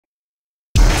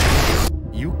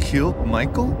killed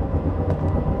Michael?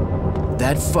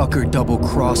 That fucker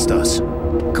double-crossed us.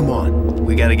 Come on,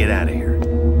 we gotta get out of here.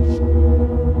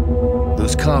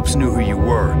 Those cops knew who you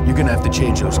were. You're gonna have to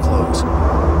change those clothes.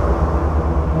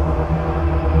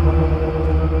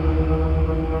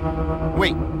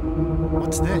 Wait,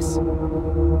 what's this?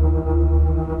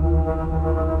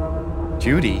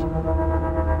 Judy?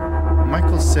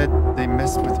 Michael said they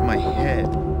messed with my head.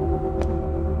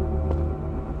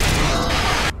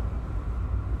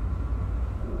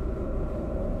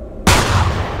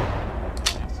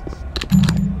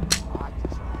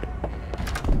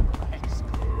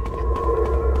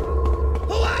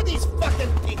 Who are these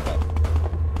fucking people?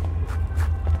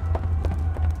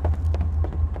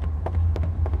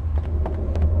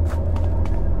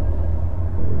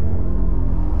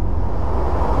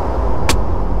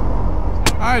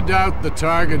 I doubt the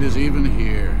target is even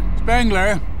here.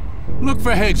 Spangler, look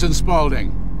for Higgs and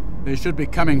Spaulding. They should be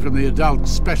coming from the adult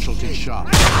specialty shop.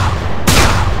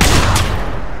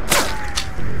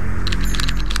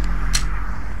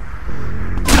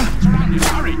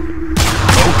 Hurry!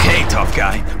 Okay, tough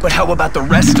guy, but how about the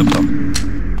rest of them?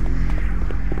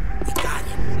 We got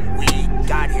him. We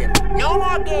got him. No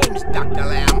more games, Dr.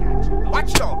 Lamb.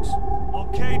 Watchdogs.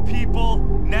 Okay, people,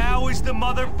 now is the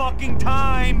motherfucking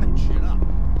time! Shut up.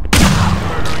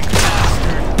 Murdering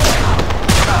bastard.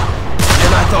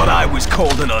 And I thought I was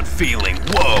cold and unfeeling.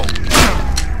 Whoa!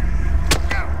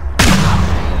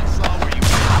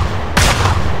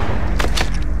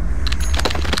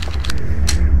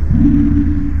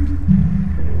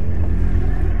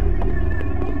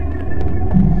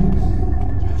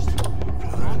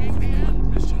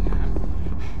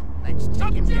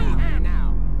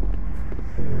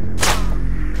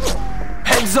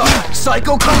 Heads up!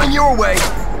 Psycho coming your way!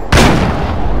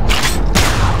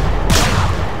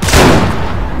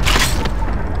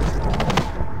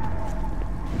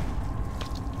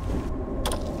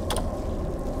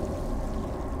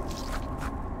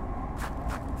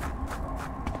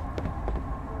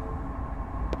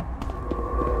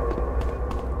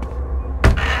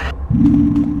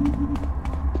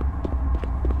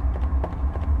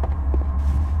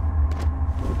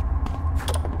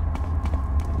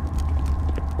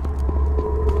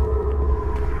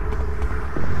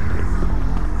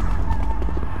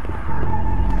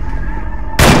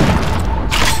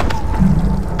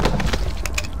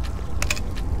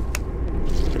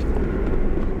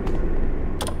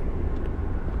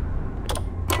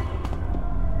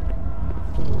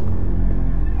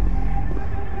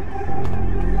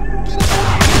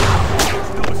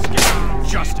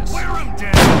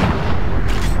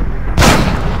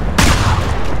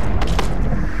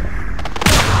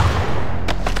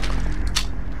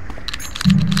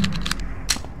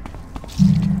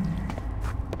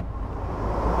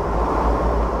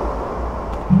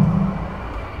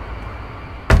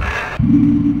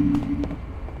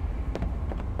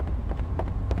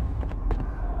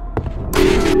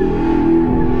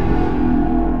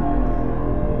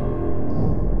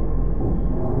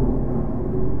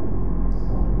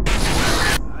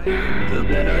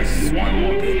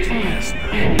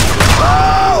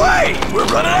 Oh, hey! We're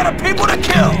running out of people to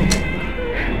kill!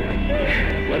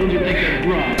 Why don't you take that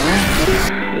drop,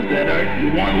 huh? Does that hurt? You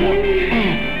want more?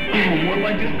 More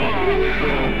like this?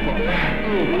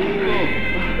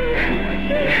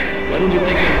 Why don't you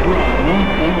take that drop, huh?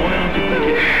 Why don't you take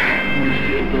it? I want to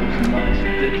feel those nice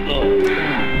dicks.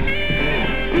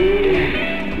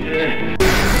 Yeah.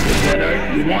 Does that hurt?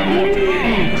 You want more?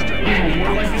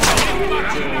 More like this?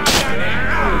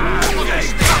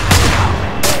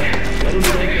 Why don't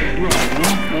you take that drop, huh?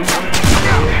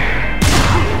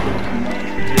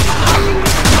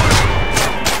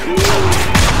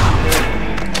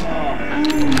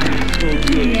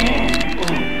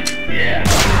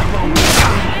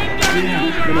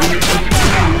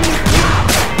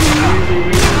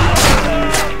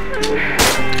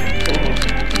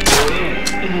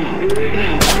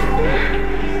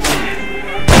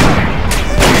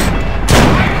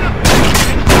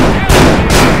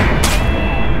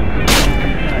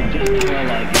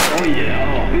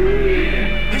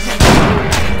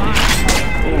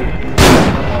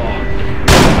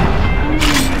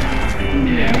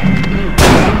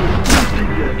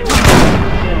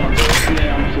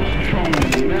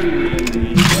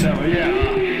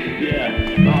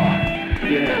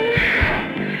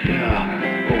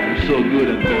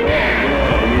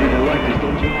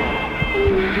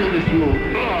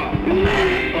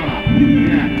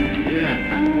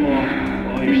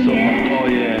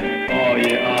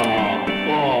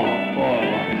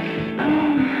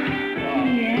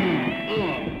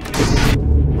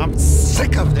 I'm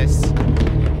sick of this.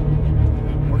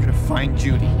 What can find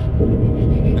Judy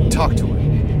and talk to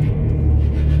her.